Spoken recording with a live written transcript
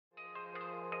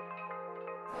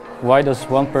why does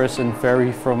one person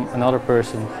vary from another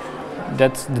person?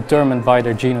 That's determined by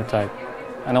their genotype.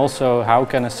 And also, how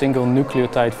can a single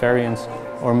nucleotide variant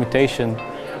or mutation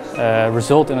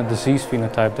result in a disease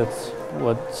phenotype? That's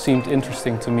what seemed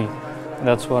interesting to me. And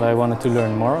that's what I wanted to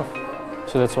learn more of.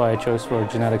 So that's why I chose for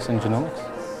genetics and genomics.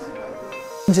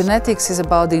 Genetics is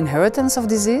about the inheritance of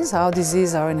disease, how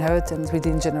diseases are inherited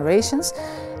within generations.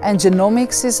 And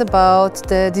genomics is about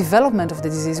the development of the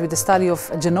disease. With the study of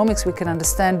genomics, we can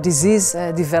understand disease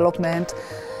development.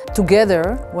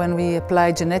 Together, when we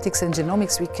apply genetics and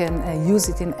genomics, we can use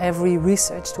it in every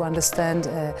research to understand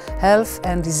health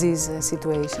and disease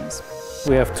situations.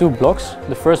 We have two blocks.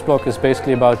 The first block is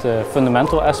basically about the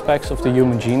fundamental aspects of the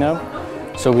human genome.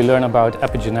 So we learn about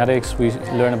epigenetics, we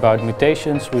learn about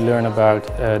mutations, we learn about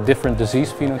different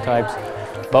disease phenotypes,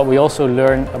 but we also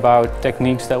learn about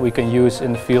techniques that we can use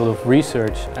in the field of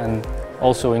research and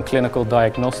also in clinical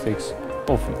diagnostics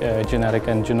of genetic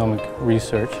and genomic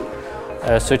research,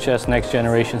 such as next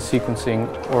generation sequencing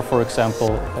or, for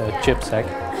example, ChIP-seq.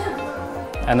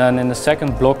 And then in the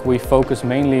second block we focus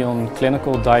mainly on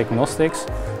clinical diagnostics.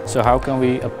 So how can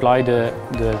we apply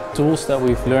the tools that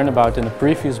we've learned about in the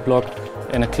previous block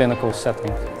in a clinical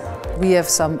setting. We have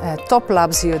some top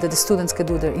labs here that the students can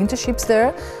do their internships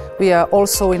there. We are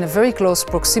also in a very close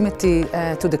proximity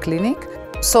to the clinic.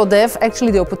 So they have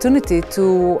actually the opportunity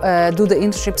to do the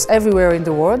internships everywhere in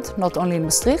the world, not only in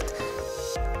Maastricht.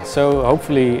 So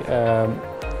hopefully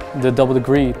the double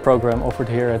degree program offered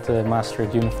here at the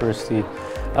Maastricht University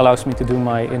allows me to do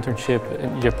my internship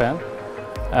in Japan.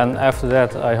 And after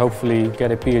that I hopefully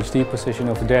get a PhD position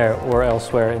over there or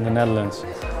elsewhere in the Netherlands.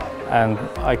 And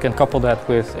I can couple that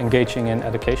with engaging in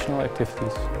educational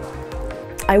activities.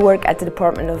 I work at the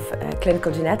Department of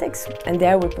Clinical Genetics, and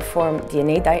there we perform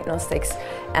DNA diagnostics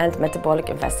and metabolic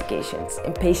investigations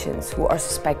in patients who are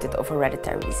suspected of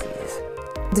hereditary diseases.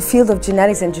 The field of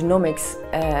genetics and genomics,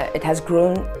 it has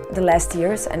grown the last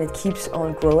years and it keeps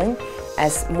on growing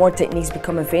as more techniques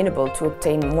become available to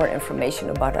obtain more information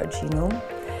about our genome.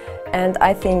 And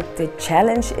I think the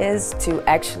challenge is to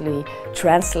actually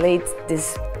translate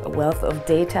this wealth of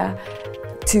data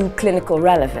to clinical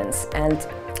relevance. And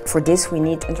for this we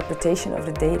need interpretation of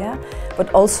the data,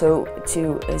 but also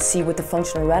to see what the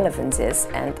functional relevance is.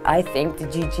 And I think the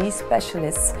GG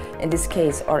specialists in this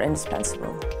case are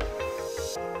indispensable.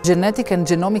 Genetic and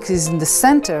genomics is in the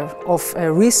center of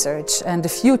research, and the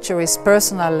future is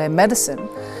personal medicine.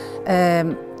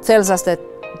 Tells us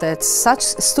that such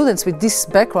students with this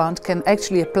background can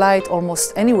actually apply it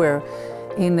almost anywhere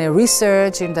in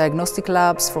research, in diagnostic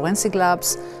labs, forensic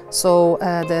labs. So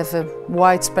they have a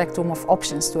wide spectrum of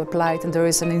options to apply it, and there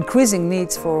is an increasing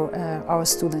need for our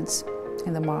students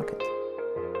in the market.